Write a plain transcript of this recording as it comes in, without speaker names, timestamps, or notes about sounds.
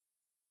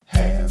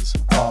Hands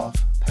off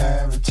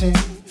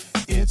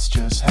parenting. It's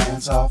just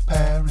hands off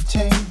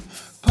parenting.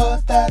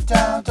 Put that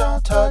down,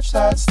 don't touch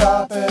that,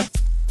 stop it.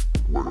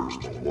 Where's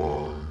the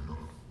line?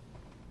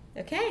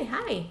 Okay,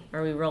 hi.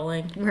 Are we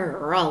rolling? We're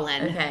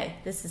rolling. Okay,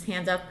 this is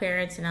Hands Off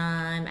Parents, and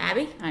I'm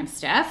Abby. I'm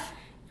Steph.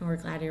 And we're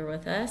glad you're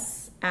with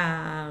us.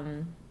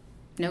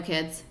 No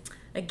kids.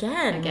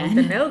 Again. With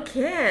the no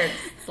kids.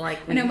 It's like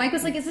I know, Mike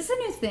was like, is this a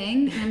new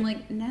thing? And I'm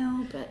like,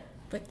 no, but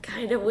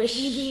kind of wish.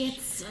 maybe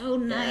it's so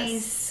nice.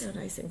 Yes, so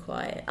nice and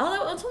quiet.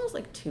 Although it's almost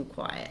like too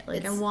quiet.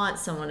 Like, I want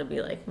someone to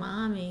be like,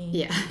 Mommy.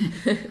 Yeah.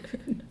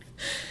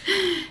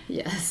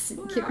 Yes.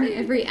 Where Give are me you?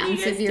 every What are you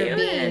ounce guys of your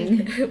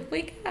doing? being.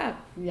 Wake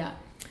up. Yeah.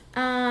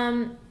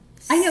 I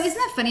I know, isn't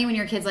that funny when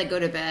your kids like go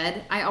to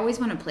bed? I always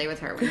want to play with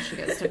her when she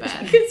goes to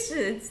bed.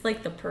 it's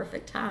like the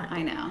perfect time.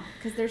 I know,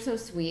 because they're so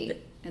sweet.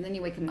 And then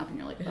you wake them up and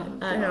you're like, oh,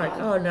 I know, like,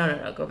 God. oh,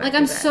 no, go back. Like, to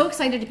I'm bed. so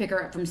excited to pick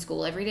her up from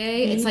school every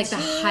day. Me It's like the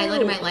too. highlight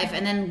of my life.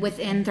 And then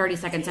within 30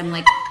 seconds, I'm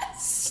like,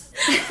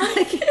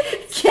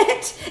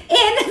 get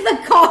in the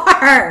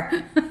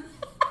car.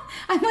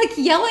 I'm like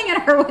yelling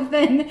at her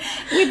within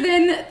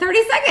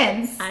 30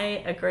 seconds.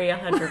 I agree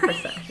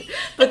 100%.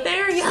 But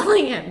they're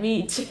yelling at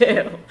me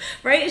too,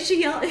 right? Is she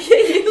yelling at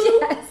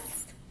you?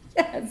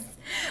 Yes.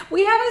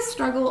 We have a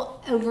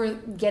struggle over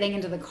getting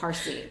into the car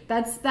seat.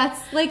 That's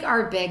like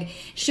our big.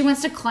 She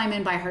wants to climb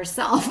in by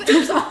herself, and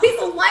there's always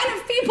a line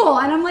of people,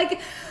 and I'm like,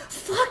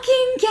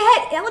 fucking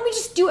let me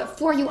just do it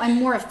for you. I'm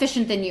more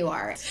efficient than you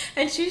are.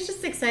 And she's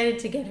just excited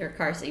to get her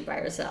car seat by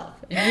herself.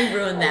 And you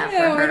ruined that I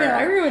know, for her. I know.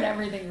 I ruin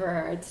everything for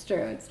her. It's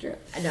true.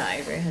 No, I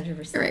agree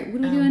 100%. All right,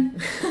 what are we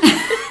doing?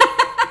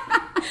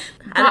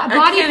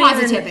 I can't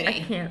positivity.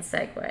 I can't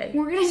segue.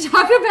 We're going to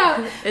talk about.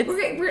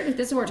 It's-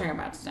 This is what we're talking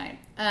about tonight.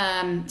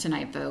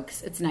 Tonight,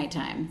 folks. It's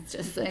nighttime.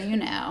 Just so you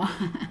know.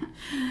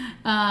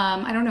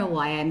 I don't know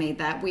why I made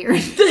that weird.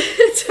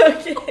 It's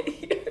okay.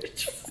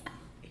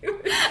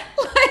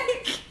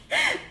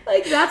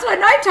 like that's what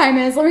nighttime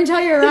is. Let me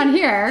tell you around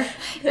here.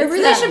 It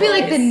really that should be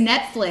like the voice.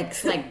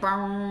 Netflix, like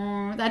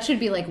brrr. That should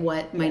be like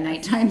what my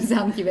nighttime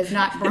sound cue is,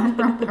 not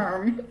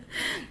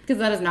because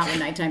that is not what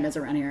nighttime is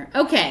around here.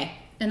 Okay,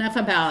 enough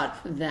about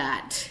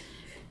that.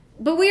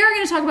 But we are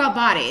going to talk about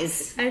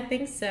bodies. I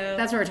think so.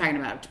 That's what we're talking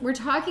about. We're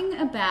talking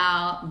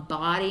about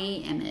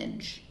body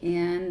image.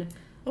 And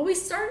Well, we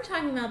started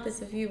talking about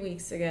this a few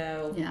weeks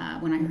ago.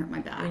 yeah, when I hurt my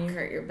back. When you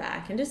hurt your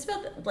back. And just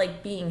about,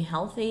 like, being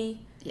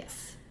healthy.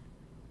 Yes.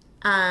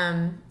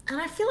 And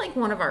I feel like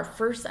one of our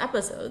first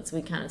episodes,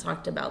 we kind of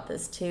talked about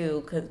this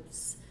too,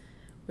 because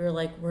we were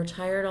like, we're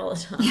tired all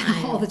the time.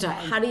 Yeah, all the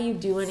time. How do you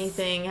do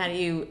anything? How do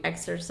you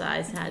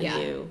exercise? How do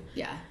you...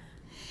 Yeah.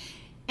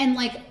 And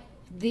like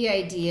the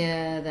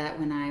idea that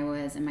when I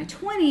was in my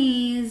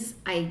 20s,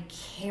 I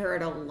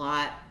cared a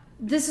lot.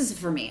 This is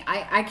for me.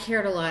 I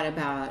cared a lot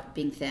about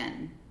being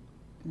thin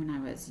when I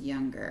was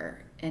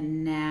younger.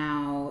 And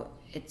now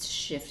it's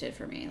shifted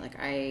for me. Like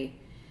I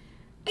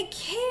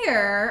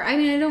care. I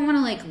mean, I don't want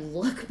to like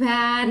look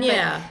bad.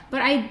 Yeah.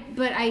 But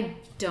I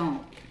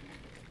don't.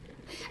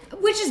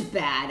 Which is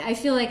bad. I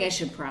feel like I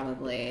should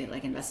probably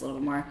like invest a little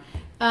bit more.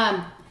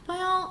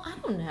 Well, I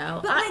don't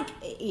know. But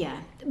yeah.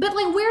 But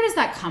like, where does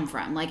that come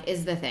from? Like,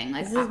 is the thing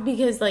like? Is this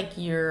because like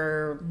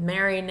you're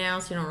married now,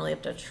 so you don't really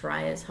have to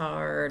try as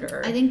hard?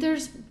 Or I think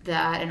there's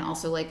that, and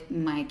also like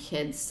my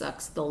kid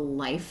sucks the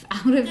life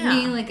out of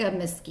me like a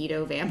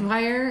mosquito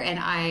vampire, and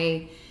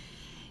I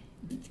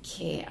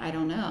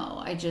don't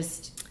know.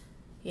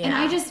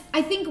 And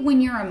I think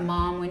when you're a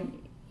mom,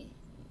 when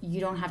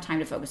you don't have time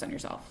to focus on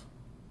yourself.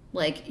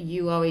 Like,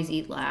 you always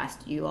eat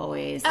last. You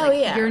always,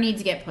 your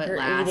needs get put you're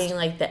last. eating,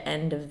 like, the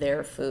end of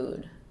their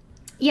food.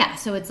 Yeah,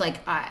 so it's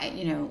like,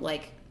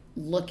 like,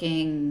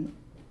 looking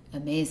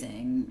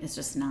amazing is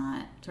just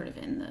not sort of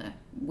in the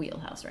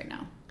wheelhouse right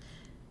now.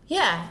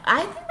 Yeah,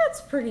 I think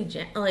that's pretty,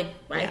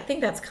 I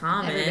think that's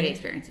common. Everybody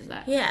experiences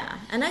that. Yeah,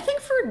 and I think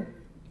for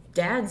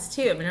dads,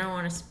 too. I mean, I don't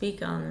want to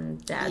speak on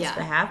dad's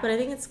behalf, but I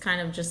think it's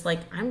kind of just like,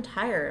 I'm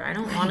tired. I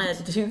don't want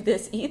to do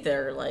this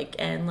either. Like,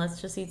 and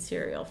let's just eat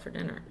cereal for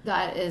dinner.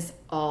 That is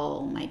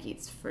all Mike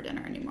eats for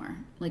dinner anymore.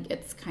 Like,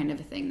 it's kind of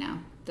a thing now.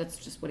 That's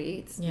just what he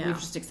eats. Yeah. We've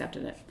just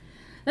accepted it.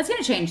 That's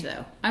gonna change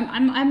though. I'm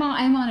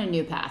on a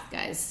new path,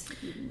 guys.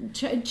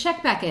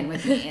 Check back in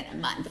with me in a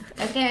month,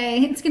 okay?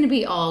 It's gonna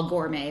be all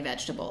gourmet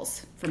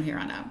vegetables from here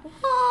on out.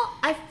 Well,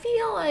 I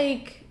feel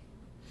like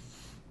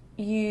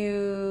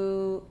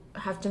you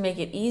have to make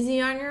it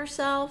easy on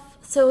yourself.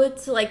 So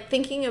it's like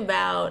thinking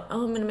about,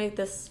 I'm going to make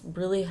this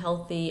really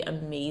healthy,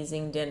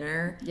 amazing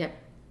dinner. Yep.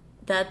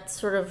 That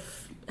sort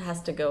of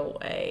has to go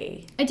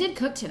away. I did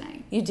cook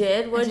tonight. You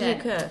did? What did did.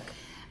 you cook?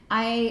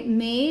 I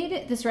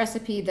made this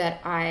recipe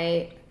that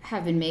I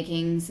have been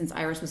making since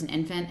Iris was an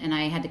infant, and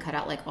I had to cut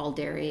out like all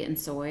dairy and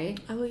soy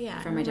Oh,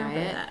 yeah. from my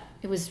diet.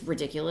 It was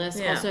ridiculous.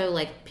 Yeah. Also,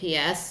 like,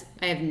 P.S.,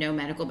 I have no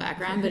medical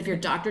background, but if your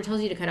doctor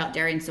tells you to cut out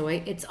dairy and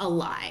soy, it's a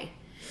lie.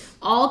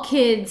 All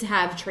kids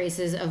have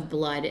traces of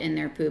blood in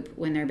their poop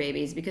when they're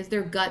babies because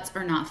their guts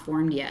are not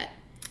formed yet.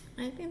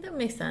 I think that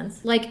makes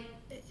sense. Like,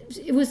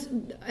 it was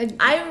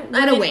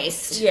what a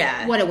waste.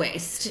 Yeah. What a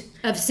waste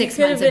of 6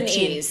 months of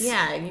cheese. You could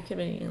have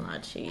been eating a lot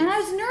of cheese. And I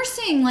was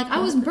nursing, like I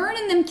was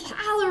burning them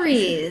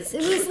calories.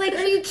 It was like,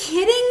 are you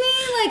kidding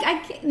me? Like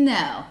I can't,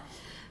 no.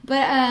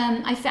 But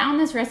I found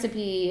this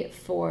recipe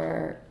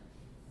for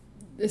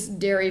this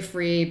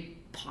dairy-free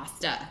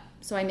pasta.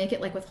 So I make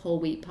it like with whole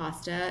wheat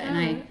pasta,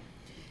 and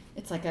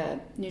it's like a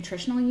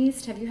nutritional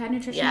yeast. Have you had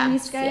nutritional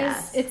yeast, guys?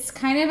 Yes. It's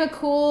kind of a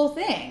cool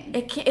thing.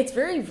 It's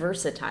very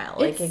versatile.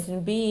 Like it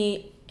can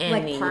be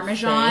anything. Like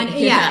Parmesan.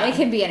 Yeah, it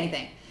can be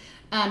anything.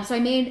 So I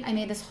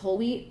made this whole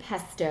wheat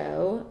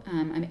pesto.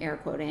 I'm air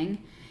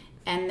quoting,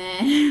 and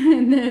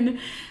then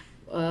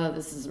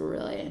this is a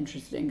really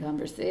interesting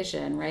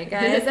conversation, right,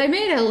 guys? I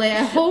made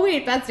a whole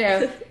wheat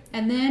pesto,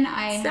 and then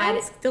I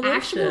had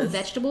actual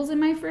vegetables in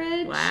my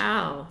fridge.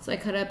 Wow! So I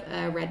cut up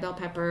red bell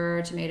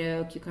pepper,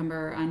 tomato,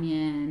 cucumber,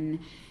 onion,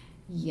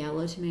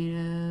 yellow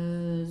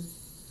tomatoes.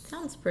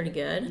 Sounds pretty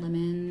good.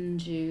 Lemon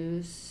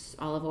juice,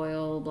 olive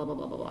oil, blah blah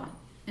blah blah blah.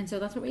 And so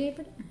that's what we ate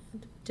for dinner.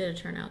 Did it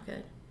turn out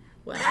good?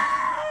 Well,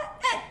 I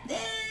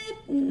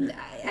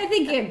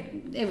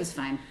think it was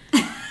fine.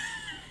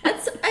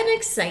 That's an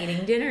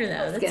exciting dinner,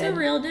 though. That's a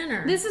real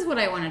dinner. This is what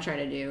I want to try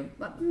to do.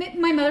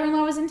 My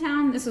mother-in-law was in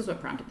town. This is what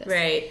prompted this.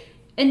 Right.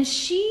 And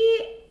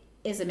she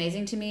is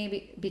amazing to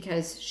me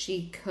because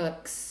she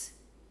cooks.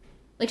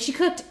 Like, she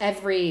cooked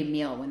every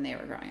meal when they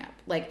were growing up.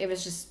 Like, it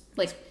was just,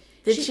 like...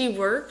 Did she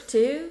work,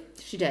 too?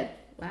 She did.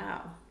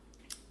 Wow.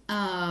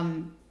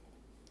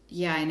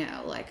 Yeah, I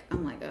know. Like,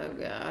 I'm like, oh,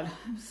 God,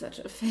 I'm such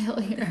a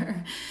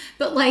failure.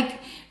 But, like,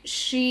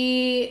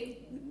 she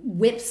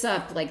whips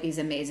up, like, these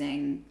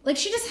amazing... Like,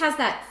 she just has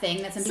that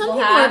thing that some people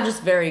have. Are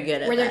just very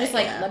good at where they're just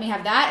like, let me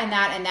have that and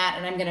that and that,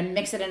 and I'm going to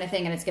mix it in a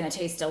thing, and it's going to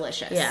taste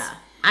delicious. Yeah.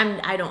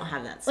 I don't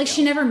have that skill. Like,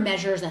 she never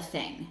measures a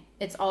thing.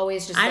 It's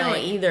always just I don't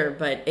either,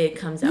 but it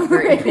comes out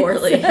very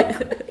poorly.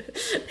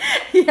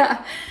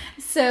 Yeah.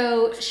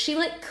 So she,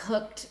 like,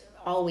 cooked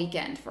all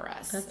weekend for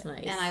us. That's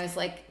nice. And I was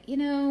like,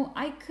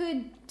 I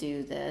could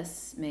do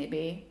this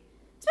maybe,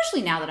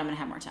 especially now that I'm going to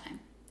have more time.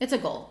 It's a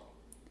goal.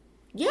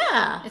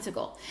 Yeah. It's a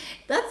goal.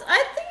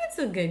 I think it's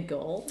a good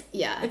goal.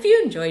 Yeah. If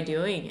you enjoy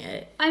doing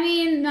it. I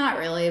mean, not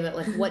really, but,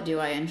 like, what do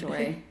I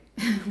enjoy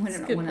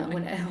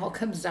when it all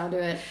comes down to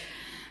it?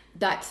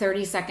 That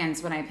 30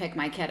 seconds when I pick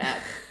my kid up.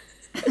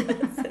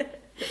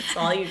 That's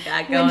all you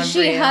got going. When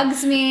she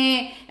hugs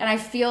me and I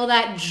feel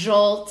that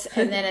jolt,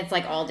 and then it's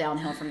like all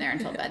downhill from there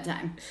until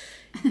bedtime.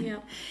 Yeah.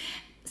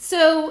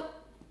 So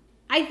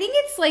I think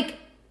it's like,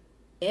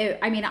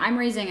 I'm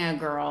raising a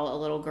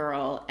little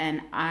girl,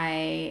 and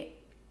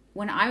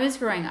when I was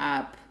growing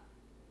up,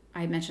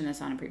 I mentioned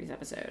this on a previous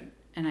episode,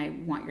 and I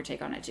want your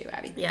take on it too,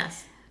 Abby.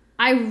 Yes.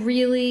 I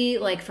really,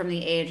 like, from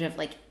the age of,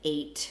 like,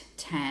 8,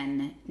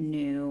 10,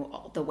 knew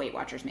the Weight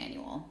Watchers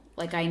manual.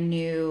 Like, I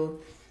knew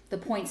the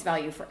points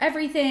value for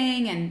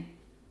everything, and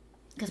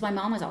because my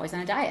mom was always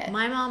on a diet.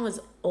 My mom was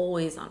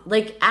always on.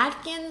 Like,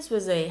 Atkins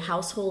was a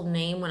household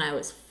name when I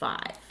was 5.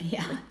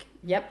 Yeah. Like,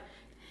 yep.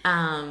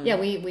 Yeah,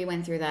 we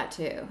went through that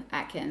too.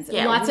 Atkins.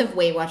 Yeah, lots of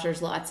Weight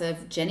Watchers, lots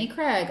of Jenny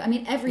Craig. I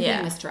mean,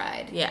 everything was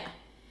tried. Yeah.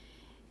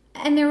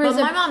 And there was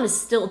my mom is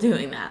still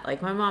doing that.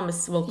 Like, my mom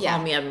will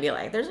call me up and be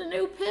like, there's a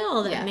new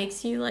pill that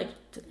makes you, like,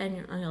 and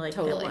you're like,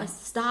 totally.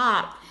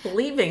 Stop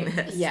believing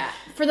this. Yeah.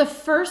 For the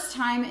first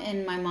time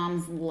in my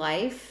mom's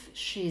life,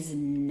 she's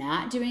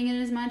not doing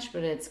it as much,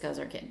 but it's because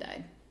her kid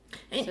died.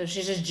 So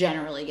she's just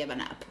generally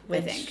given up,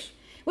 I think.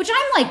 Which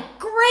I'm like,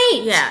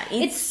 great. Yeah.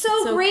 It's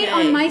so great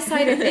on my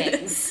side of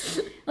things.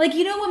 Like,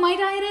 you know what my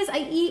diet is?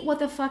 I eat what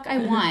the fuck I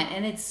want,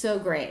 and it's so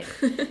great.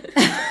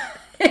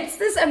 It's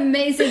this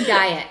amazing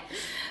diet.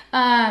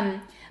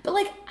 But,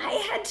 like, I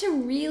had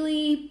to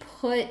really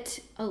put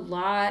a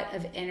lot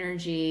of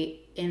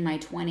energy in my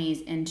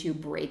 20s into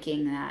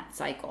breaking that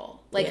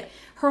cycle. Like,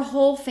 her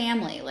whole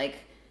family, like,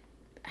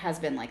 has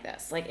been like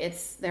this. Like,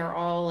 they're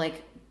all,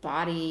 like,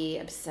 body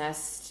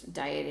obsessed,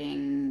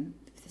 dieting,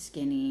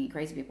 skinny,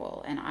 crazy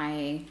people. And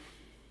I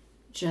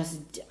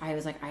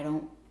was like, I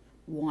don't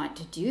want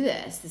to do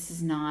this. This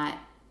is not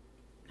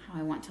how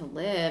I want to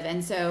live.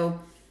 And so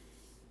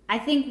I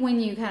think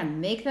when you kind of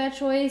make that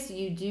choice,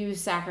 you do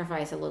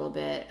sacrifice a little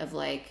bit of,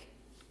 like,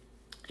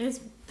 it's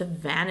the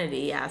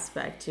vanity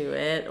aspect to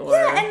it. Or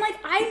yeah, and, like,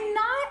 I'm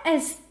not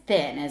as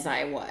thin as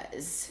I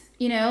was.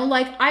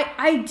 Like,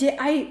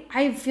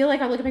 I feel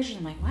like I look at pictures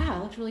and I'm like, wow,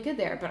 I looked really good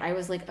there. But I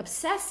was, like,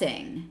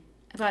 obsessing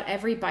about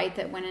every bite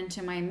that went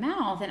into my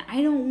mouth, and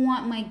I don't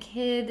want my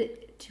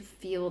kid to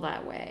feel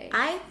that way.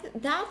 I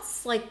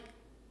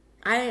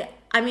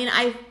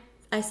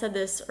said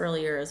this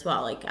earlier as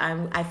well. Like,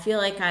 I feel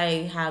like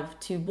I have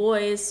 2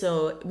 boys,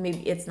 so maybe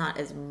it's not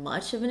as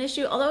much of an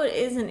issue, although it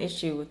is an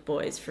issue with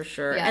boys for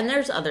sure. Yeah. And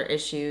there's other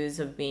issues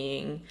of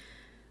being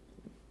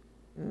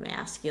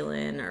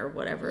masculine or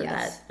whatever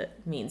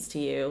that means to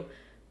you.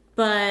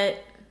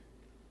 But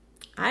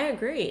I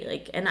agree.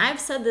 Like, and I've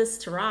said this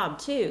to Rob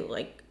too.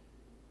 Like,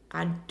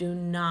 I do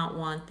not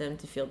want them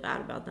to feel bad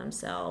about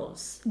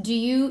themselves. Do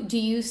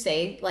you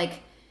say,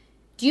 like,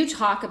 do you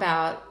talk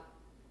about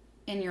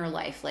in your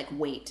life, like,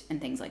 weight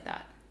and things like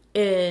that?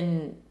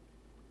 in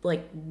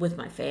like with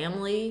my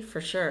family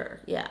for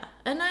sure, yeah,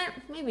 and I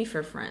maybe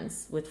for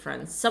friends with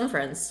friends, some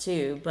friends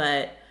too,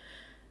 but.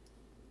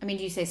 I mean,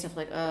 do you say stuff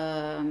like,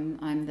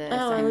 I'm this,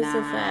 Oh, I I'm was that?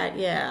 so fat.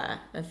 Yeah,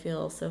 I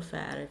feel so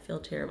fat. I feel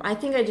terrible. I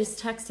think I just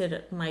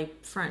texted my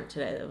friend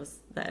today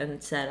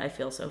and said I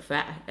feel so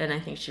fat, and I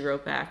think she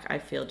wrote back, I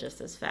feel just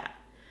as fat.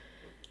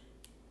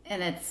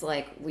 And it's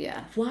like,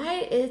 yeah. Why?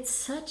 It's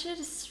such a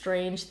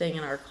strange thing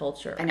in our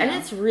culture, I know. and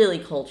it's really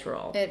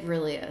cultural. It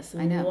really is.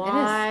 I know.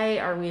 Why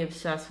are we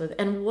obsessed with?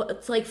 And what?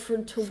 It's like for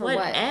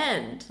what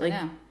end? Like,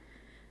 I know.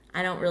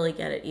 I don't really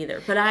get it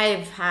either. But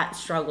I've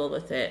struggled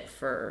with it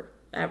for.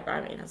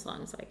 I mean, as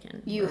long as I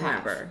can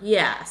remember. Have.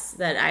 Yes,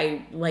 that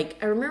I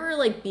remember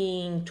like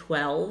being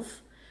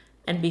 12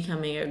 and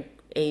becoming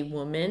a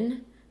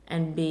woman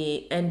and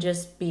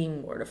just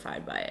being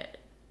mortified by it.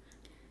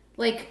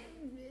 Like,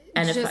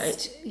 and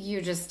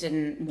you just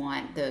didn't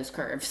want those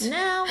curves.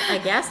 No, I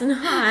guess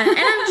not. And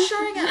I'm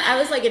sure I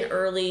was like an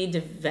early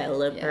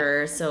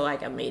developer, so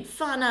like I made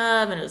fun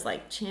of, and it was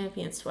like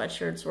Champion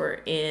sweatshirts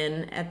were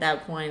in at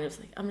that point. It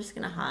was like, I'm just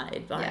gonna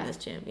hide behind this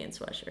Champion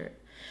sweatshirt.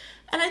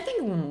 And I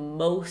think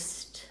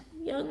most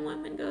young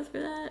women go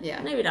through that. Yeah.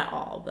 Maybe not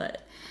all,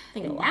 but I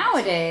think a lot.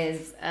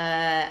 Nowadays,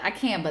 I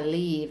can't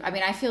believe. I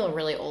mean, I feel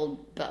really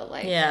old, but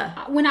like,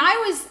 yeah. When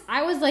I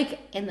was like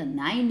in the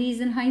 90s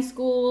in high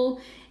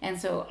school,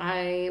 and so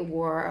I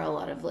wore a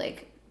lot of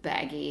like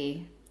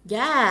baggy,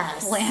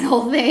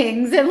 flannel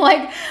things, and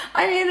like,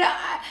 I mean,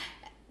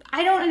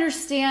 I don't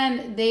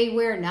understand. They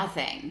wear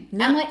nothing.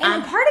 No, I'm like,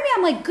 and part of me,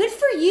 I'm like, good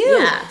for you,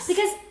 yes.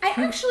 because I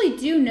actually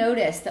do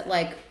notice that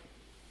like.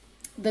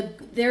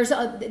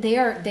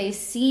 They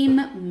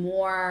seem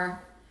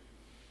more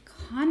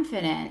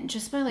confident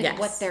just by like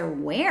what they're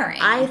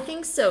wearing. I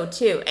think so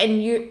too.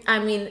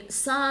 And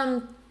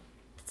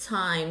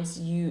sometimes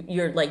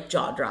you're like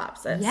jaw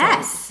drops at some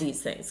of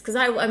these things. Because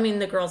I mean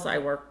the girls I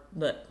work,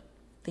 the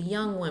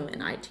young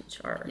women I teach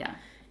are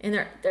and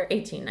they're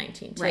 18,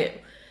 19 too.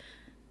 Right.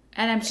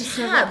 And I'm just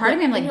part of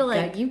me, I'm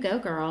like, you go,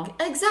 girl.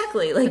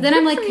 Exactly. Like, but then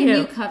I'm like, can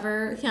you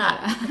cover?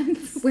 Yeah.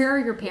 Where are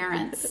your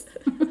parents?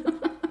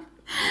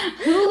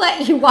 Who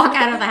let you walk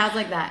out of the house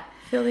like that? I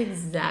feel the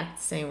exact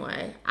same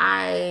way.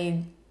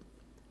 I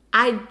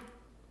am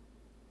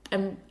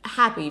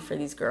happy for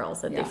these girls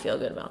that they feel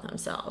good about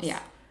themselves. Yeah,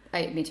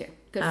 me too.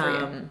 Good for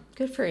you.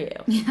 Good for you.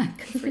 Yeah,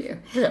 good for you.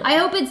 Really. I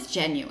hope it's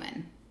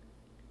genuine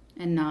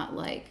and not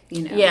like,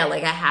 Yeah,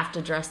 like I have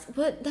to dress.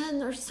 But then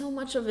there's so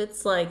much of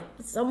it's like,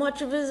 so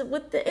much of it is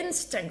with the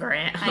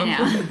Instagram. I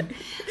know.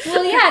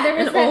 Well, yeah, there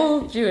was an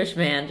old Jewish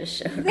man just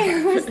showed up.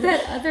 There was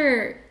that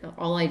other,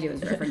 all I do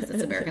is reference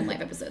this American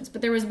Life episodes,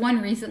 but there was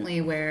one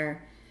recently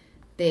where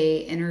they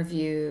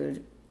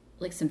interviewed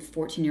like some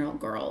 14-year-old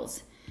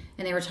girls,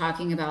 and they were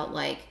talking about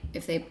like,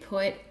 if they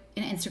put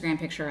an Instagram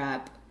picture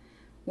up,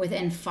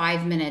 within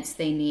 5 minutes,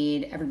 they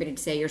need everybody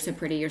to say, you're so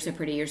pretty, you're so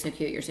pretty, you're so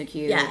cute, you're so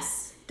cute.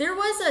 Yes. There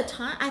was a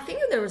time, I think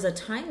there was a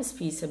Times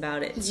piece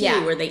about it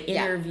too, where they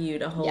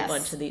interviewed a whole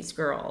bunch of these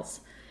girls.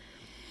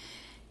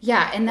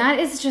 Yeah, and that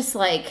is just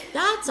like...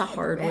 That's a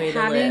hard way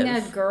to live. Having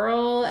a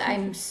girl,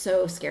 I'm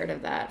so scared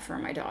of that for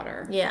my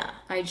daughter. Yeah.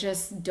 I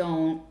just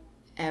don't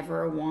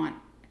ever want...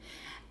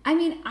 I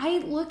mean, I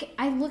look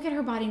at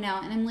her body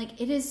now, and I'm like,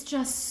 it is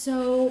just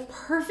so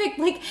perfect.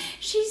 Like,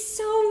 she's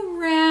so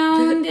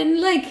round, and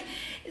like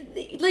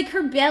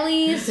her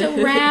belly is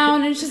so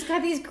round, and she's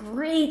got these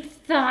great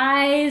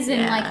thighs,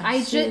 and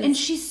and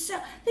she's so,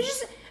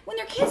 when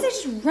they're kids, they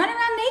just run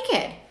around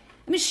naked.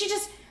 I mean,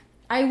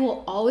 I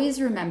will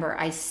always remember,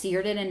 I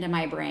seared it into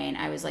my brain.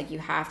 I was like, you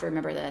have to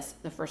remember this.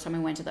 The first time we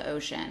went to the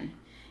ocean,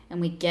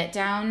 and we get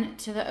down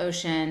to the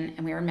ocean,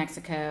 and we were in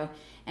Mexico,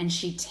 and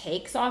she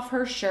takes off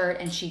her shirt,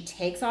 and she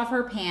takes off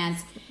her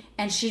pants,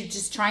 and she's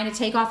just trying to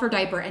take off her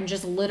diaper and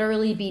just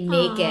literally be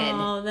naked.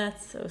 Oh,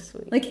 that's so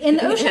sweet. Like in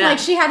the ocean, like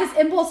she had this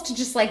impulse to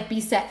just like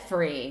be set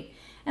free.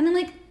 And then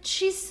like,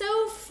 she's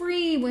so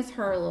free with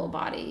her little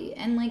body.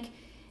 And like,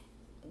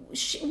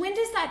 when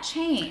does that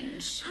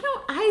change?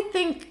 I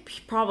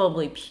think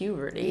probably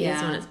puberty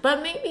is when it's,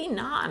 but maybe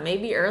not.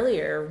 Maybe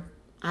earlier.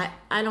 I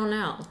don't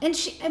know. And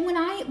when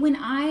I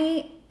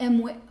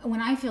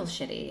feel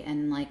shitty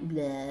and like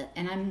bleh,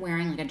 and I'm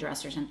wearing like a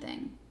dress or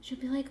something, she'll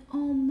be like,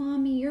 "Oh,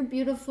 mommy, you're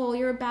beautiful.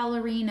 You're a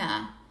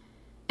ballerina,"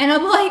 and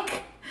I'm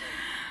like,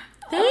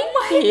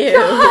 "Thank you."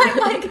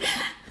 God.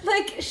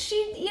 like she,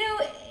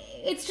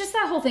 it's just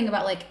that whole thing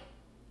about like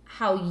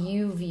how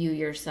you view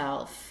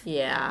yourself,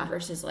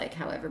 versus like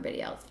how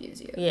everybody else views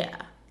you,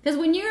 Because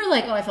when you're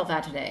like, "Oh, I felt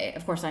fat today,"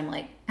 of course I'm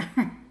like,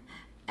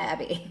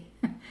 Abby,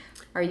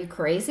 are you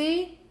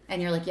crazy?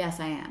 And you're like, yes,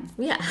 I am.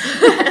 Yeah.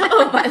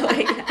 Oh, I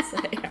like yes,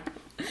 I am.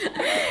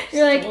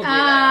 You're like,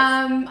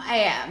 I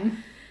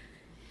am.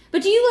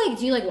 But do you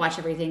watch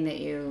everything that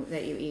you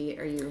eat?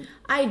 Or you?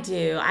 I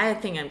do. I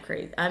think I'm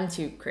crazy. I'm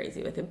too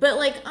crazy with it. But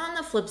like on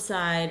the flip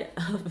side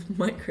of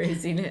my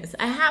craziness,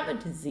 I have a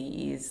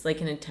disease, like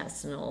an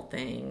intestinal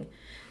thing,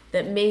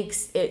 that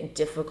makes it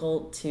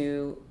difficult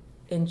to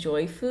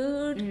enjoy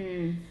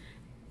food,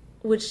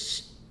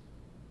 which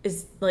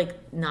is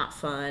like not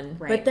fun.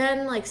 Right. But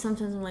then like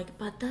sometimes I'm like,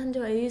 but then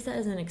do I use that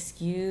as an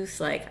excuse?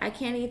 Like I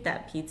can't eat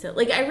that pizza.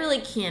 Like I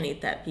really can't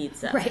eat that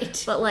pizza.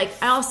 Right. But like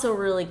I also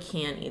really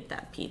can't eat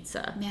that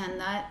pizza. Man,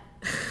 that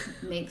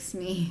makes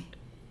me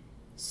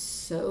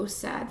so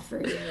sad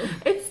for you.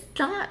 It's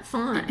not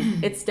fun.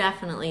 It's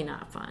definitely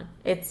not fun.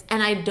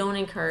 And I don't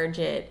encourage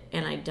it,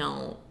 and I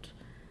don't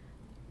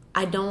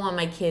want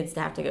my kids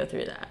to have to go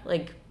through that.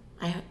 Like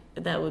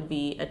that would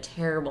be a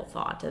terrible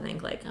thought to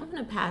think like I'm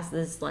gonna pass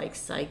this like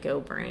psycho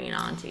brain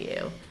onto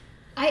you.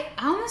 I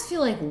almost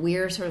feel like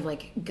we're sort of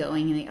like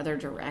going in the other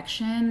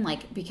direction,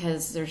 like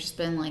because there's just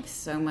been like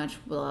so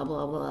much blah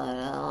blah blah blah,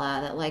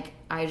 blah that like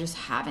I just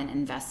haven't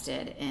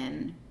invested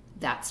in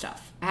that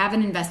stuff. I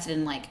haven't invested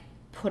in like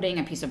putting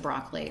a piece of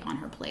broccoli on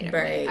her plate every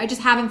day. I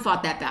just haven't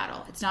fought that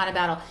battle. It's not a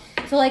battle.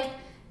 So like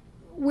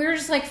we're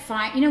just like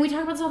fine. You know, we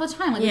talk about this all the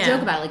time. Like we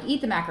joke about it, like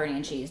eat the macaroni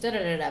and cheese, da da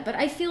da da. But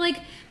I feel like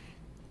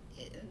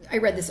I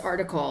read this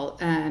article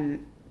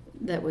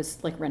that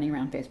was like running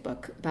around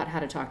Facebook about how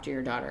to talk to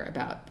your daughter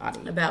about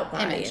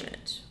body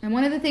image. And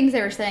one of the things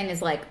they were saying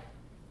is like,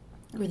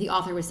 or the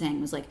author was saying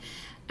was like,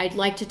 I'd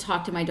like to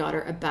talk to my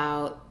daughter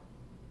about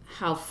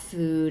how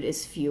food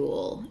is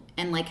fuel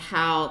and like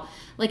how,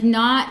 like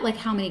not like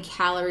how many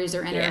calories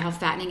are in it or how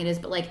fattening it is,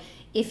 but like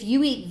if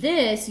you eat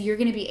this, you're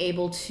going to be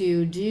able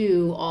to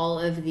do all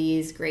of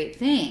these great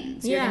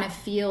things. You're going to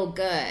feel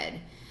good.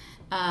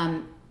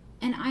 And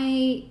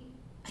I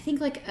think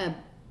like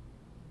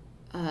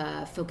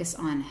a focus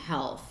on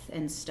health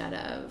instead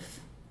of.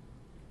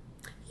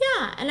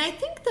 Yeah, and I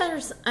think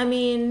there's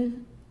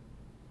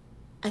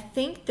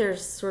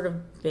sort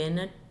of been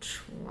a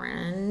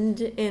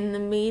trend in the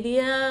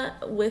media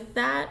with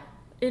that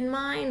in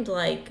mind,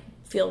 like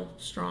feel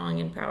strong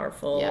and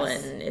powerful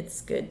and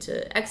it's good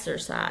to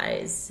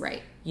exercise.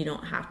 Right. You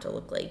don't have to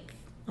look like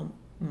a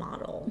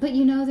model. But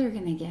you know they're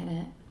going to get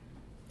it.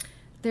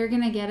 They're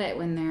going to get it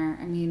when they're,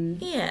 I mean.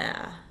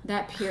 Yeah.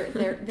 That pure,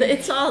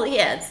 it's all,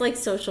 it's like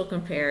social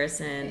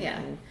comparison. Yeah.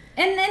 And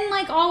then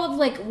like all of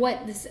like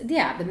what this,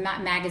 the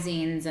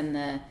magazines and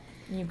the.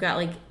 You've got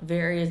like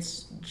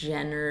various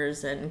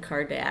Jenners and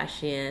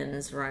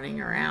Kardashians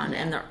running around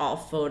and they're all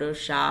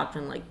photoshopped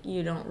and like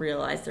you don't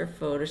realize they're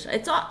photoshopped.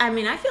 It's all, I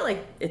mean, I feel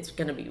like it's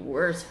going to be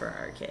worse for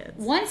our kids.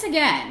 Once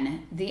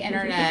again, the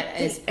internet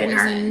is poison.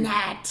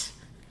 Internet.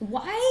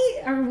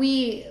 Why are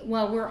we,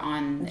 well, we're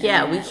on the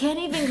internet. We can't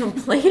even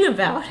complain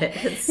about it.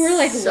 It's we're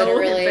like so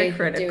literally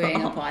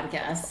doing a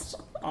podcast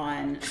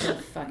on the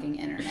fucking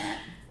internet.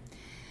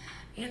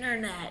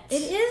 Internet.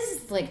 It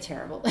is like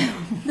terrible.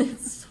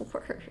 It's the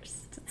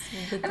worst.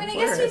 I mean, I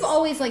guess we've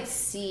always like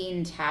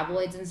seen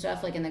tabloids and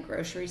stuff like in the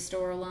grocery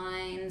store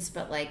lines,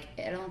 but like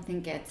I don't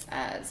think it's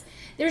as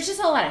there's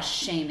just a lot of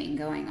shaming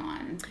going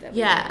on that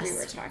we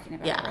were talking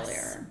about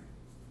earlier.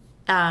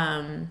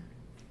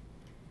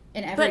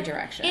 In every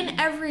direction. In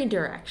every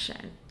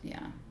direction.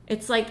 Yeah.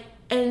 It's like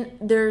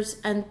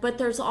but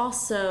there's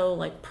also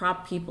like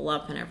prop people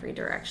up in every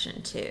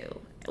direction too,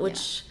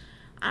 which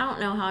I don't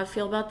know how I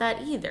feel about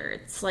that either.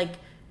 It's like,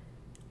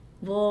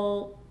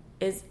 well,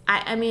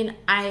 I mean,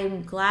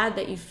 I'm glad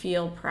that you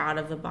feel proud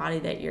of the body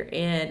that you're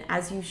in,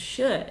 as you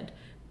should.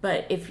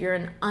 But if you're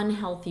an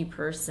unhealthy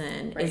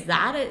person, is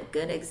that a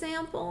good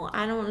example?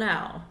 I don't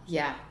know.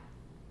 Yeah.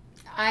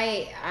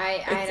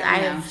 I don't know. I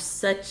have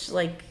such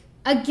like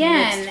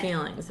mixed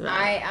feelings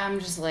about it. I'm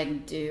just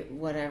like, do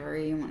whatever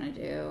you want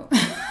to do.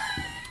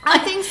 I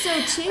think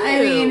so too.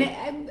 I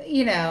mean,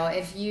 you know,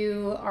 if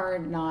you are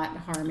not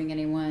harming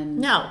anyone.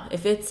 No,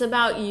 if it's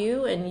about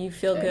you and you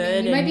feel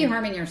good. You might be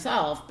harming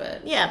yourself,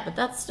 but. Yeah, but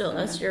that's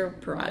your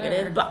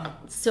prerogative. Whatever.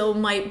 But so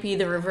might be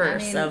the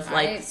reverse of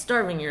like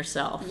starving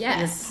yourself. Yes.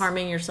 You're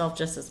harming yourself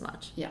just as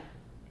much. Yeah.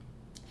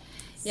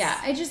 Yeah,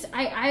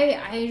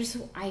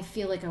 I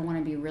feel like I want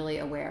to be really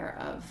aware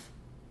of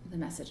the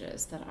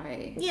messages that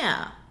I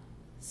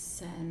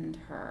send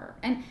her.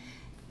 And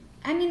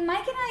I mean,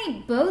 Mike and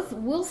I both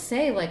will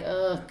say like,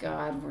 "Oh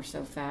God, we're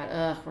so fat.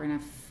 Ugh, we're gonna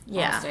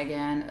pasta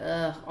again.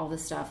 Ugh, all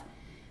this stuff."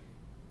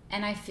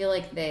 And I feel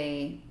like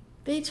they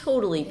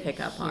totally pick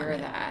up on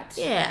that.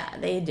 Yeah,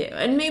 they do.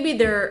 And maybe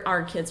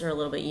our kids are a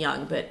little bit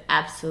young, but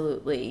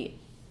absolutely,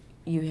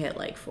 you hit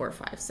like 4,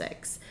 5,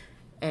 6,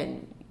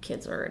 and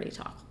kids already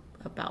talk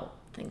about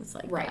things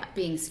like that.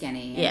 Being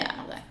skinny. And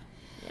all that.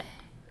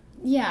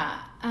 Yeah.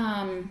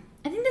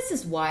 I think this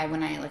is why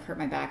when I like hurt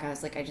my back, I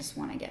was like, I just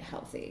want to get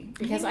healthy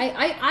because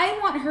I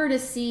want her to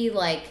see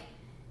like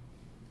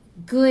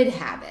good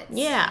habits.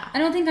 Yeah. I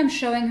don't think I'm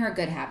showing her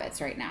good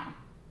habits right now.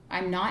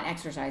 I'm not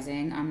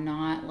exercising. I'm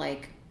not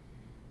like,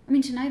 I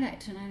mean, tonight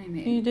I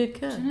made. You did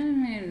good. Tonight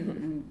I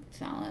made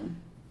salad.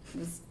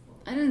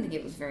 I don't think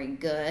it was very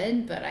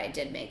good, but I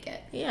did make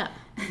it. Yeah.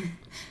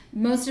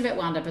 Most of it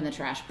wound up in the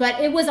trash,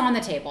 but it was on the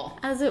table.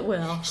 As it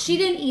will. She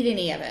didn't eat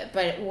any of it,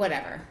 but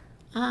whatever.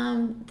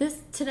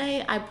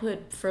 Today I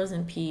put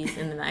frozen peas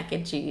in the mac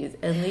and cheese,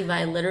 and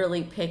Levi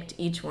literally picked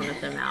each one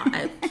of them out.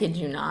 I kid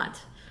you not.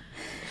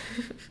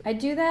 I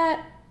do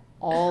that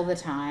all the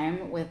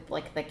time with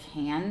like the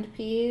canned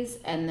peas,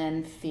 and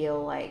then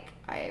feel like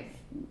I've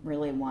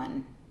really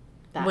won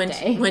that when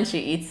day. when she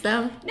eats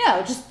them?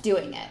 No, just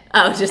doing it.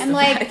 Oh, just And, the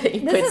like, fact that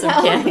you this put is some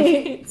healthy.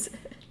 candies.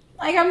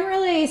 Like, I'm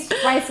really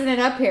spicing it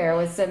up here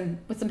with some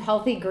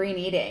healthy green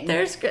eating.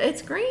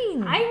 It's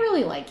green. I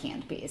really like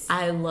canned peas.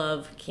 I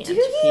love canned Do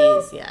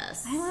you? peas.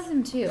 Yes, I love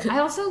them too. I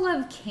also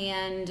love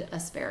canned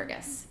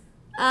asparagus.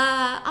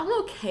 I'm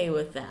okay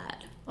with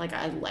that. Like,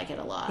 I like it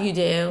a lot. You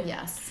do?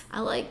 Yes. I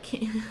like.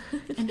 In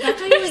fact,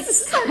 I like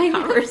This is our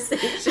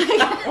conversation.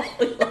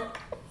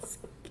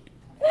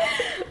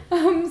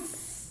 I'm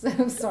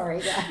so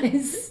sorry,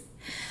 guys.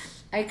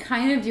 I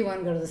kind of do want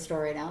to go to the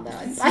store right now, though.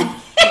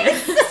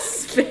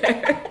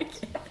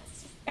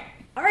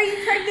 Are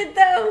you pregnant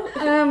though?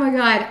 Oh my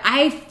god.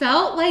 I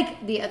felt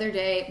like the other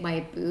day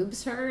my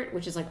boobs hurt,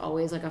 which is like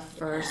always like a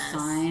first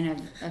sign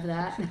of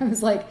that. And I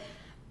was like,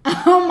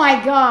 oh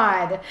my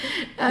god,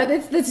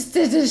 the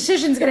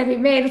decision's gonna be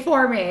made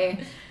for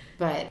me.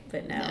 But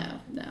no.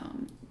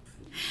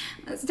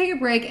 Let's take a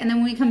break, and then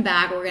when we come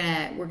back, we're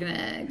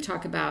gonna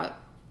talk about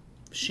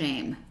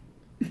Shame,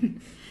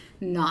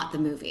 not the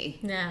movie.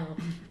 No.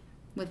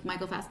 With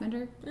Michael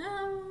Fassbender.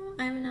 No,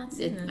 I have not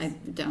seen this. I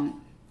don't.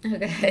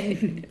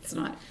 Okay. It's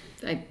not.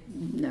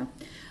 No.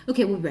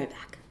 Okay, we'll be right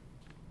back.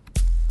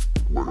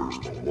 Where's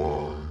the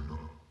line?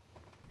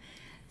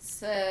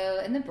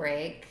 So in the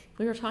break,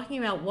 We were talking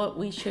about what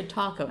we should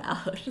talk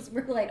about.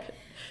 we're like,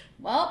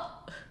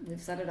 well,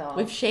 we've said it all.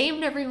 We've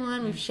shamed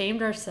everyone. We've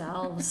shamed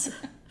ourselves.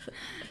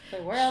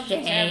 The world's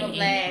a terrible Shame.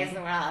 place,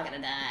 and we're all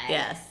gonna die.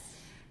 Yes.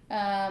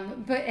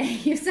 But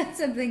you said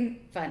something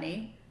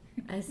funny.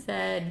 I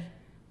said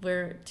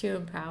we're too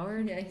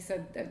empowered. Yeah, he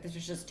said that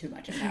there's just too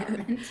much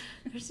empowerment.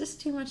 There's just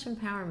too much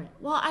empowerment.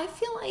 Well, I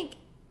feel like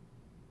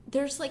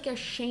there's like a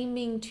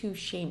shaming to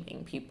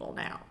shaming people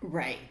now.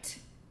 Right.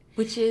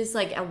 Which is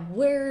like,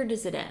 where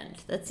does it end?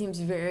 That seems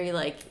very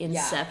like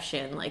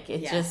Inception. Like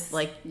it just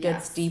like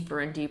gets deeper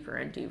and deeper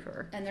and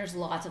deeper. And there's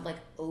lots of like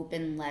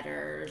open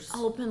letters.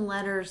 Open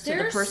letters to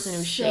There's the person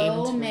who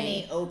shamed so me.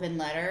 many open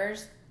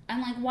letters.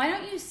 I'm like, why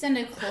don't you send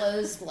a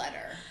closed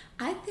letter?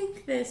 I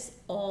think this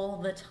all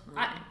the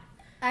time.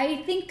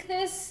 I think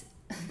this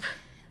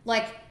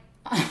like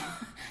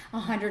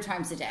 100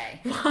 times a day.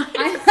 Why?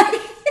 I'm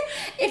like,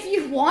 if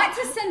you want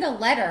to send a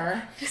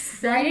letter,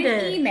 write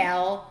an it.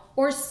 email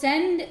or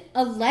send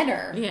a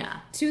letter Yeah.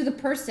 to the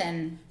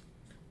person.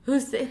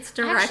 Who's it's I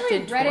directed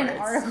actually read an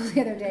towards. article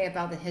the other day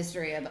about the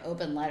history of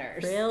open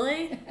letters.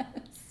 Really?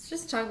 Let's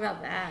just talk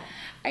about that.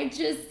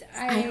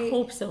 I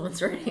hope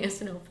someone's writing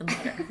us an open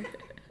letter.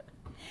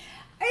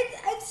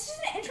 It's just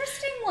an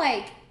interesting,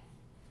 like,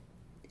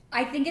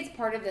 I think it's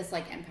part of this,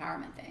 like,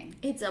 empowerment thing.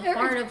 It's a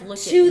part of look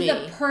to at me.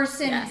 the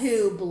person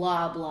who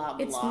blah, blah,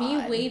 blah. It's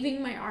me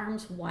waving my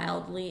arms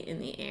wildly in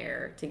the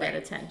air to get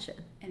attention.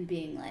 And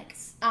being like,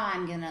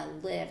 I'm going to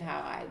live how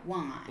I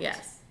want.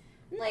 Yes.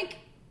 Like,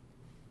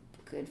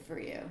 good for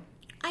you.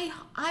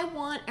 I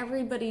want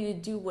everybody to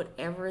do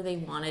whatever they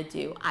want to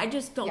do. I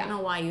just don't know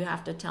why you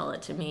have to tell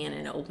it to me in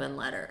an open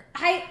letter.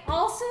 I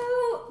also,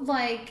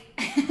 like,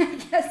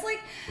 I guess,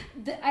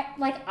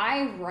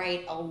 I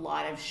write a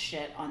lot of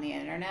shit on the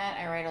internet.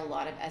 I write a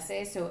lot of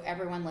essays, so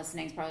everyone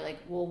listening is probably like,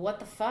 well, what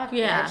the fuck,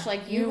 Yeah. bitch?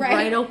 Like, You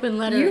write open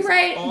letters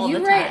all the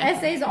You write time.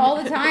 essays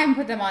all the time,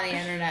 put them on the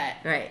internet.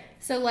 Right.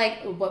 So,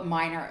 like, but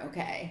mine are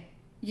okay.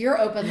 Your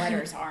open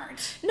letters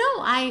aren't.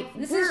 No,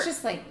 This is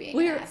just like being an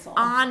we're asshole.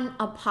 on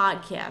a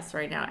podcast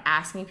right now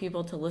asking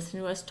people to listen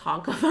to us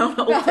talk about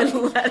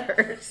open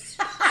letters.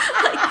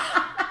 Like,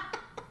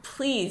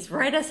 please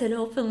write us an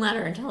open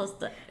letter and tell us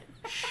to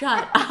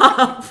shut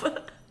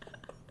up.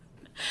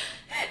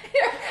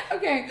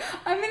 Okay,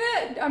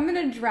 I'm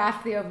gonna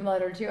draft the open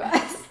letter to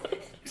us.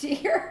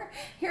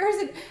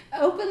 Here's an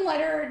open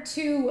letter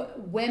to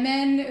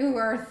women who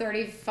are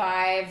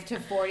 35 to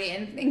 40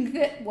 and think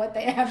that what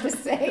they have to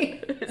say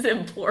It's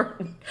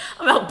important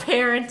about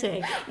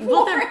parenting. You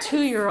both have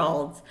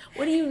 2-year-olds.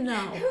 What do you know?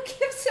 Who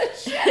gives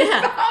a shit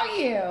about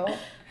you?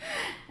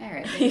 All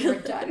right, maybe we're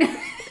done.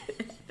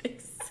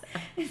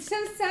 It's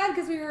so sad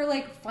because we were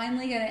like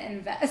finally gonna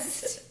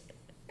invest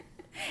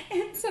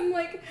in some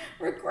like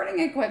recording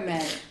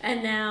equipment,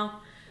 And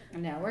now,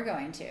 no, we're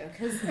going to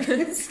because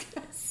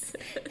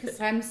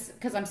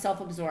I'm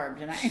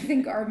self-absorbed and I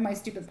think my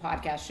stupid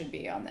podcast should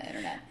be on the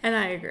internet. and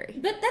I agree.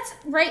 But that's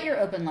write your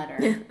open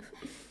letter.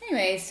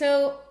 Anyway,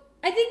 so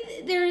I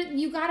think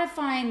you gotta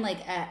find like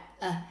a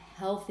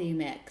healthy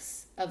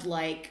mix of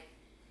like,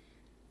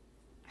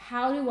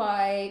 how do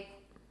I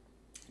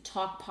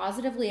talk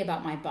positively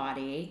about my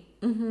body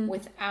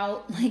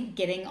without like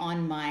getting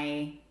on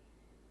my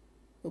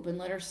open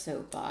letter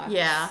soapbox?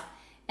 Yeah.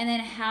 And then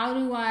how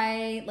do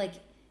I like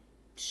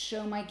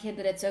show my kid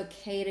that it's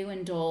okay to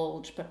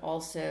indulge but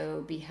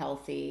also be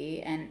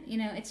healthy? And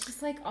it's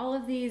just like all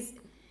of these,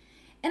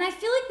 and I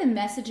feel like the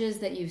messages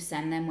that you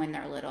send them when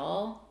they're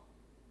little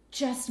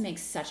just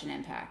makes such an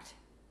impact.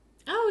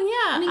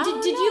 Oh yeah. I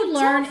mean, did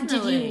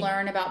you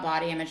learn about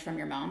body image from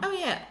your mom? Oh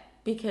yeah,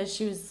 because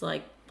she was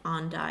like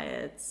on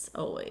diets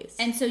always.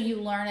 And so you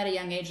learn at a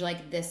young age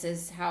like this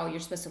is how you're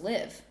supposed to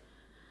live.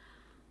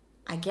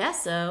 I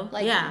guess so.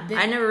 Like, yeah.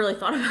 I never really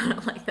thought about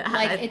it like that.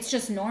 Like, it's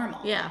just normal.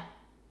 Yeah.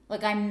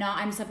 Like,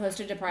 I'm supposed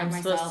to deprive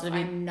myself.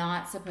 I'm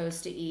not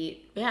supposed to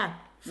eat. Yeah.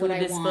 Food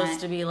is supposed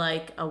to be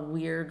like a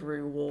weird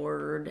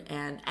reward.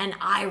 And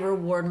I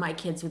reward my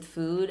kids with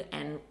food.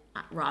 And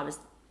Rob is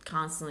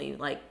constantly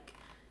like,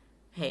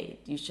 hey,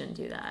 you shouldn't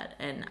do that.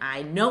 And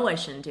I know I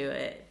shouldn't do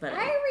it. But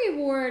I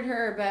reward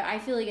her, but I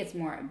feel like it's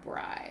more a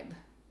bribe.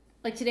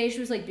 Like today she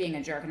was like being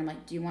a jerk and I'm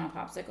like, do you want a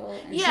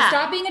popsicle? And she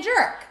stopped being a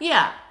jerk.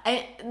 Yeah.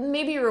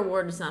 Maybe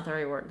reward is not the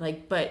right word.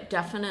 Like, but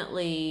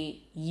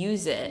definitely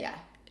use it. Yeah.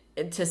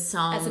 To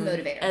some. As a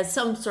motivator. As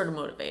some sort of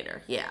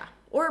motivator. Yeah.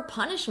 Or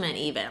punishment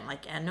even.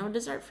 Like, and no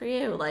dessert for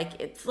you.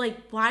 Like, it's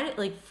like,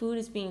 why food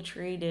is being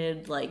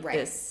treated like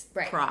this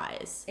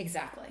prize.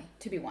 Exactly.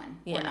 To be won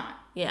or not.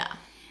 Yeah.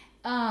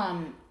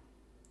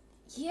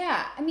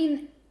 Yeah. I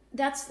mean,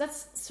 that's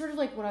sort of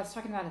like what I was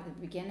talking about at the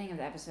beginning of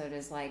the episode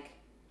is like,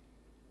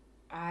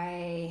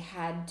 I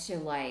had to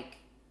like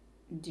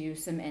do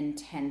some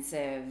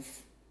intensive,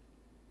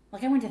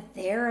 like I went to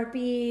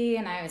therapy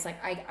and I was like,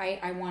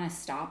 I want to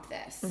stop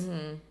this.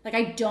 Mm-hmm. Like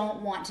I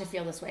don't want to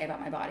feel this way about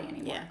my body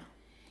anymore. Yeah.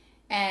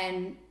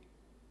 And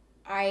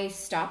I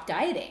stopped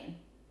dieting.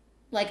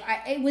 Like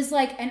it was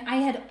like, and I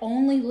had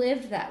only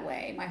lived that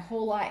way my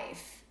whole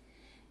life.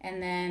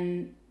 And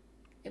then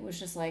it was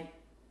just like,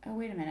 oh,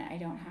 wait a minute, I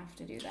don't have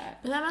to do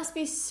that. But that must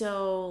be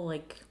so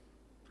like,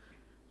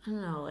 I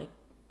don't know, like,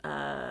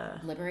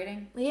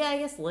 liberating? Yeah, I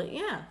guess,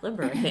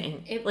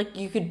 liberating. Like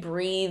you could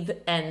breathe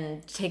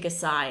and take a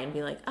sigh and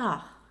be like,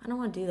 I don't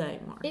want to do that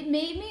anymore. It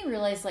made me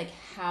realize like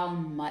how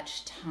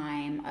much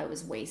time I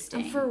was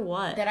wasting. And for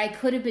what? That I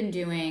could have been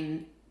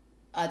doing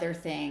other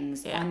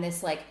things on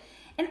this like,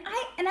 and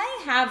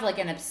I have like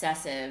an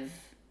obsessive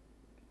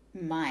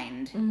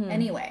mind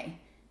anyway.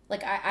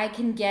 Like I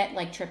can get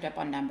like tripped up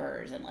on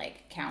numbers and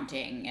like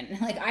counting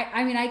and like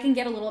I mean I can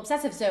get a little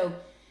obsessive. So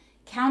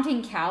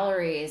counting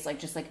calories like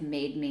just like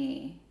made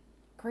me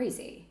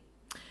crazy.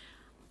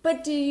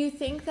 But do you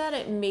think that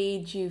it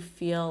made you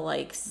feel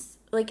like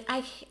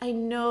I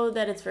know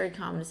that it's very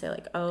common to say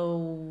like,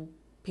 oh,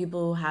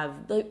 people who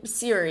have like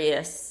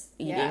serious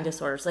eating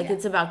disorders, like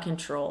it's about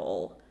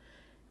control.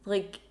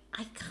 Like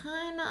I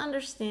kind of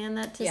understand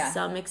that to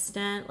some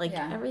extent. Like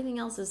everything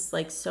else is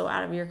like so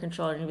out of your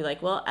control, and you'd be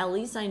like, well, at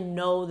least I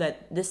know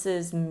that this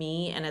is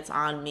me and it's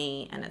on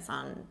me and it's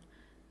on.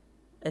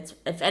 It's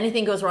if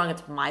anything goes wrong,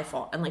 it's my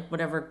fault, and like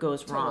whatever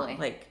goes wrong,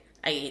 like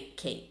I ate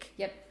cake.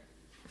 Yep.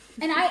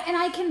 And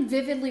I can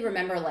vividly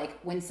remember like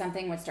when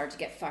something would start to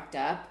get fucked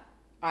up,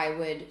 I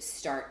would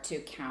start to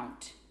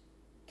count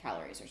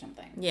calories or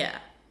something. Yeah.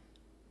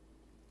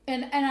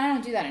 And I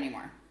don't do that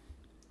anymore.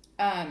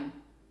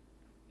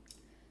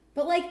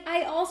 But like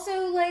I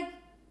also like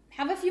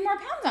have a few more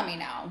pounds on me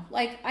now.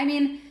 Like I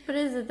mean, but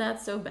is it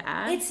that so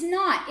bad? It's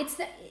not. It's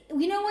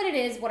you know what it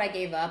is. What I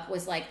gave up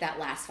was like that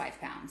last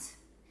 5 pounds.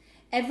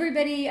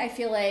 Everybody, I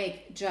feel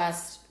like,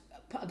 just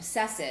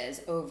obsesses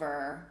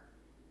over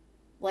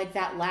like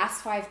that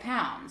last 5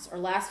 pounds or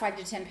last 5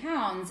 to 10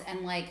 pounds,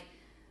 and like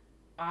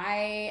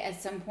I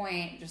at some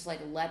point just like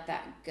let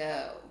that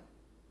go,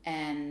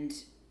 and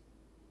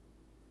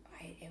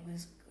it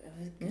was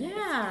good.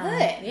 Yeah,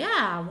 it's good.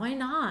 Yeah. Why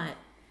not?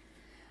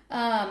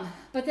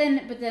 But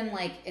then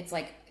like it's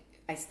like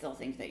I still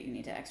think that you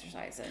need to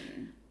exercise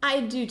and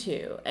I do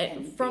too.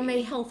 From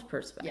a health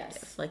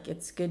perspective, like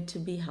it's good to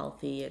be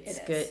healthy. It's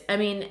good. I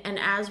mean, and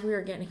as we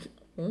are getting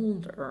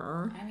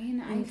older, I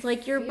mean, it's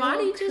like your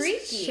body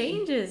just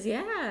changes.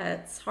 Yeah,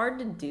 it's hard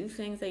to do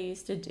things I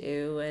used to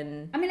do,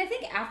 and I mean, I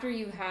think after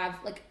you have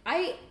like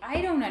I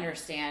don't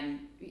understand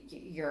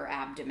your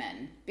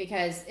abdomen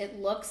because it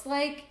looks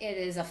like it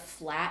is a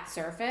flat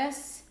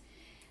surface.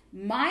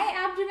 My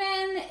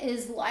abdomen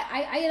is like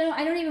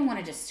I don't even want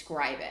to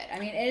describe it. I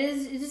mean,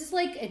 it's just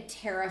like a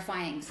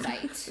terrifying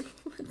sight.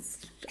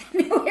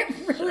 No,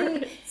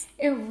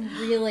 it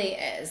really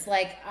is.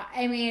 Like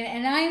I mean,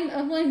 and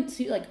I'm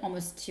like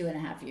almost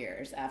 2.5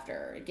 years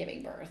after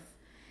giving birth,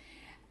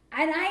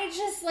 and I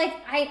just like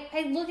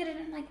I look at it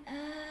and I'm like,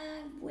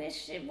 I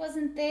wish it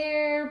wasn't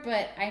there,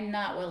 but I'm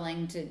not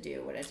willing to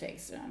do what it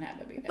takes to not have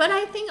to be there. But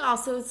I think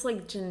also it's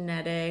like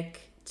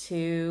genetic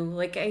too.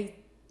 Like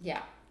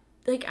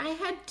Like I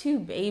had 2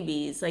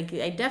 babies. Like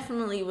I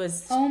definitely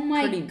was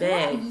pretty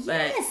big.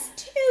 Yes,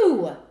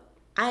 2.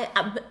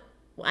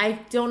 I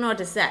don't know what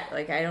to say.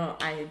 Like I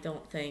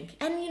don't think.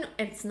 And you know,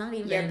 it's not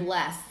even. You're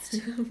blessed.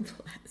 I'm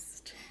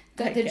blessed.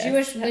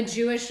 The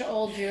Jewish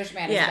old Jewish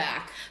man is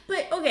back.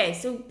 But okay,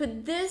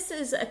 but this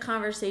is a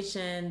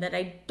conversation that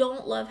I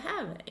don't love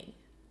having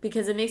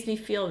because it makes me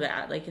feel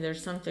bad. Like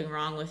there's something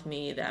wrong with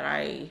me that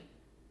I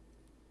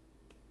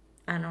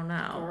don't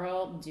know.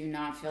 Girl, do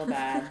not feel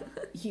bad.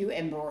 You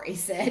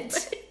embrace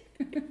it.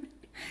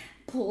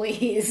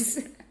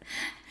 Please.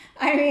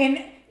 I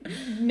mean,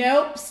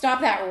 nope,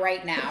 stop that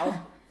right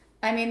now.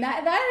 I mean,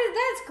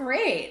 that's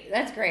great.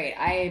 That's great.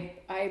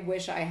 I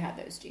wish I had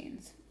those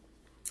jeans.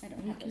 I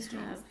don't have those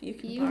jeans. You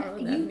can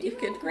borrow them. You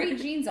have great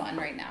jeans on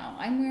right now.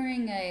 I'm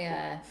wearing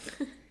a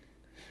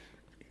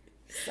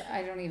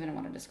I don't even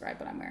want to describe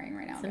what I'm wearing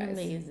right now, It's an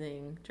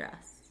amazing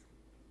dress.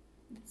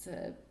 It's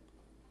a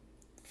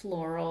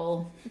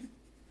floral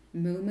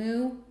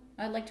muumuu,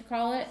 I'd like to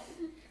call it.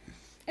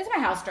 It's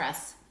my house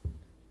dress.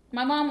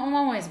 My mom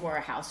always wore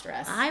a house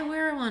dress. I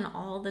wear one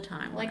all the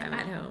time when I'm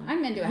at home.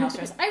 I'm into a house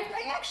dress. I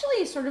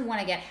actually sort of want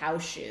to get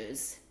house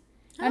shoes.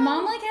 My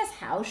mom has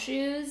house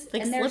shoes,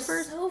 like and slippers?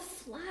 they're so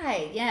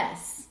fly.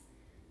 Yes,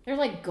 they're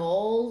like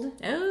gold.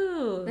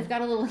 Oh, They've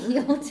got a little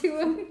heel to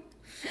them.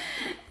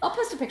 I'll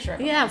post a picture of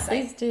them. yeah,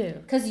 please do.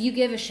 Because you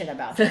give a shit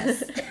about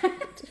this.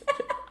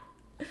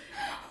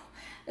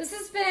 This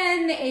has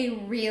been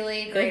a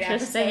really great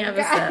Interesting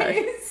episode, guys.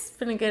 It's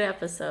been a good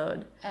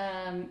episode.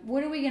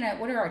 What are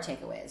our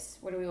takeaways?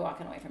 What are we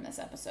walking away from this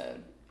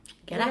episode?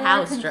 Get What a are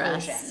our house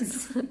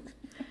dress. conclusions?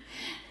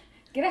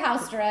 Get a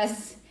house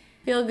dress.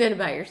 Feel good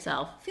about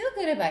yourself. Feel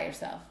good about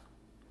yourself.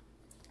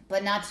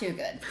 But not too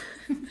good.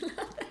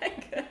 Not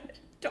that good.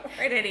 Don't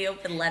write any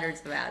open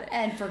letters about it.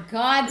 And for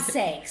God's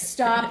sake,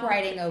 stop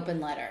writing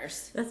open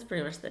letters. That's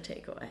pretty much the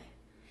takeaway.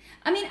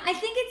 I mean, I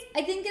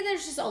think that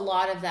there's just a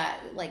lot of that,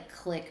 like,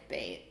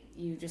 clickbait.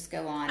 You just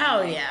go on.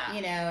 Oh, and, like, yeah.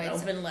 You know,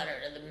 it's Open letter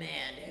to the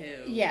man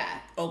who yeah.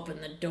 opened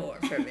the door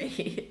for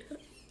me.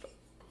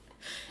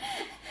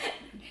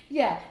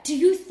 Yeah. Do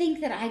you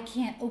think that I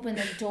can't open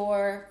the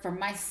door for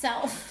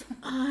myself?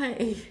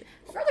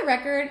 For the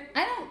record,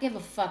 I don't give a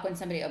fuck when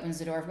somebody opens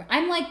the door for me.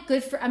 I'm like,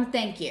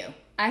 thank you.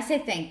 I say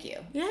thank you.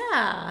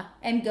 Yeah.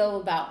 And go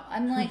about.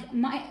 I'm like,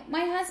 my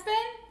husband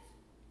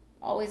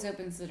always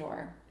opens the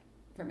door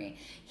for me.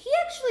 He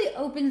actually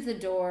opens the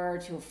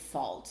door to a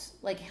fault.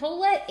 Like, he'll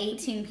let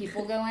 18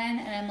 people go in,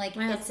 and I'm like,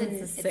 My it's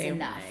husband's the same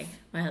enough. way.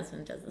 My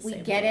husband does the We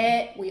same get thing.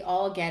 it. We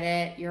all get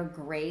it. You're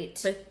great.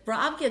 But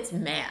Rob gets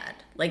mad.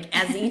 Like,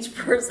 as each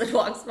person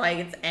walks by,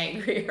 he gets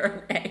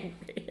angrier and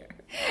angrier.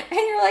 And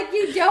you're like,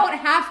 you don't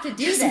have to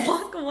do Just this.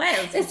 walk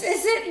away. This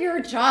isn't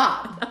your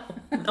job.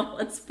 No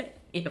one's paying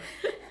you.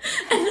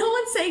 And no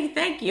one's saying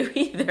thank you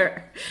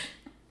either.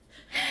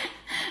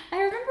 I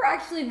remember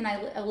actually when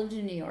I lived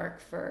in New York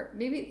for,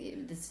 maybe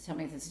tell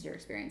me if this is your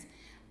experience.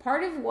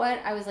 Part of what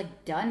I was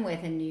like done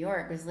with in New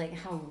York was like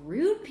how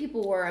rude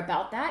people were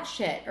about that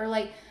shit. Or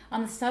like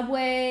on the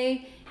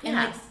subway, and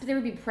Yes. like there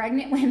would be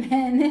pregnant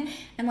women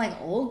and like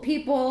old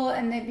people,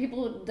 and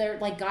then they're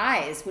like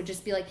guys would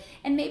just be like,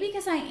 and maybe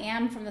because I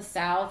am from the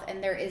South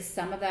and there is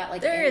some of that,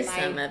 like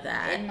some of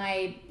that in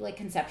my like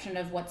conception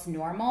of what's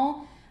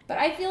normal. But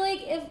I feel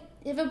like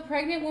if a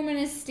pregnant woman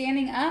is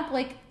standing up,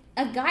 like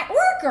a guy or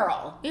a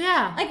girl,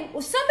 Yeah. like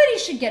somebody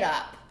should get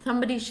up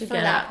Somebody should for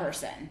get that up.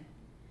 person.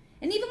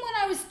 And even when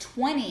I was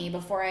 20,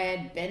 before I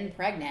had been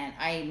pregnant,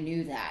 I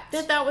knew that.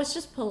 That was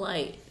just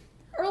polite.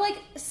 Or like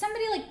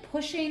somebody like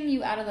pushing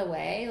you out of the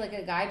way, like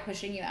a guy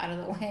pushing you out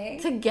of the way.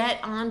 To get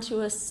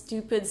onto a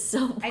stupid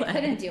subway. I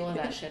couldn't deal with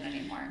that shit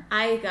anymore.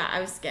 I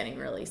was getting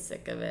really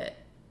sick of it.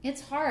 It's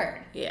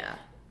hard. Yeah.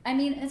 I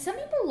mean, and some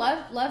people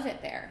love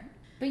it there.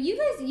 But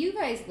you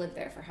guys lived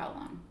there for how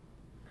long?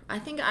 I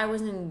think I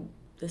was in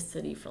the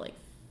city for like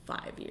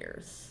 5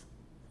 years.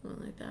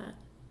 Something like that.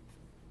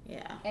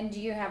 Yeah. And do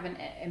you have an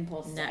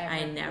impulse to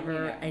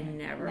ever? I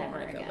never want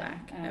to go again.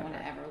 back. I don't want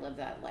to ever live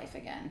that life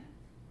again.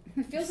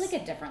 It feels like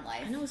a different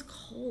life. I know it's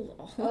cold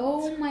all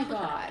Oh my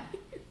god.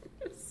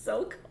 It's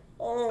so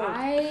cold.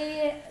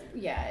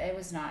 It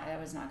was not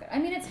good. I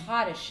mean, it's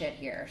hot as shit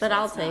here. But so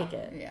I'll it's take not-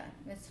 it. Yeah,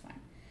 it's fine.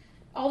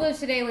 Although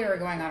today we were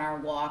going on our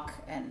walk,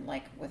 and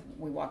like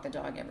we walk the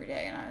dog every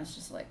day, and I was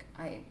just like,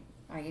 I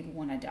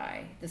want to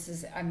die.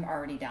 I'm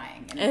already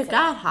dying. And It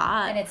got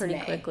hot and it's pretty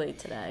May. quickly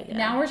today. Yeah.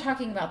 Now we're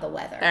talking about the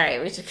weather. All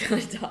right, we should go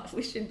to talk.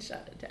 We should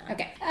shut it down.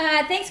 Okay.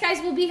 Thanks, guys.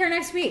 We'll be here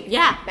next week.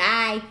 Yeah.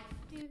 Bye.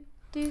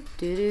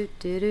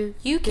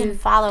 You can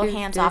follow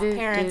Hands Off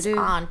Parents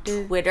on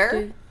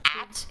Twitter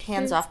at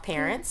Hands Off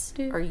Parents,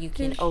 or you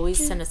can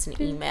always send us an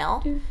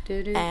email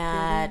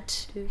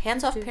at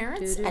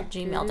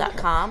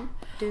handsoffparents@gmail.com.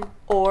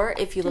 Or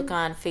if you look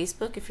on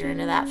Facebook, if you're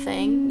into that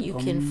thing, you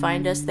can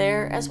find us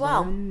there as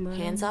well.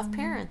 Hands Off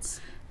Parents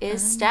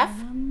is Steph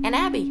and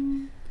Abby.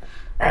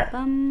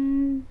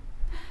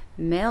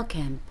 Male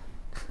camp.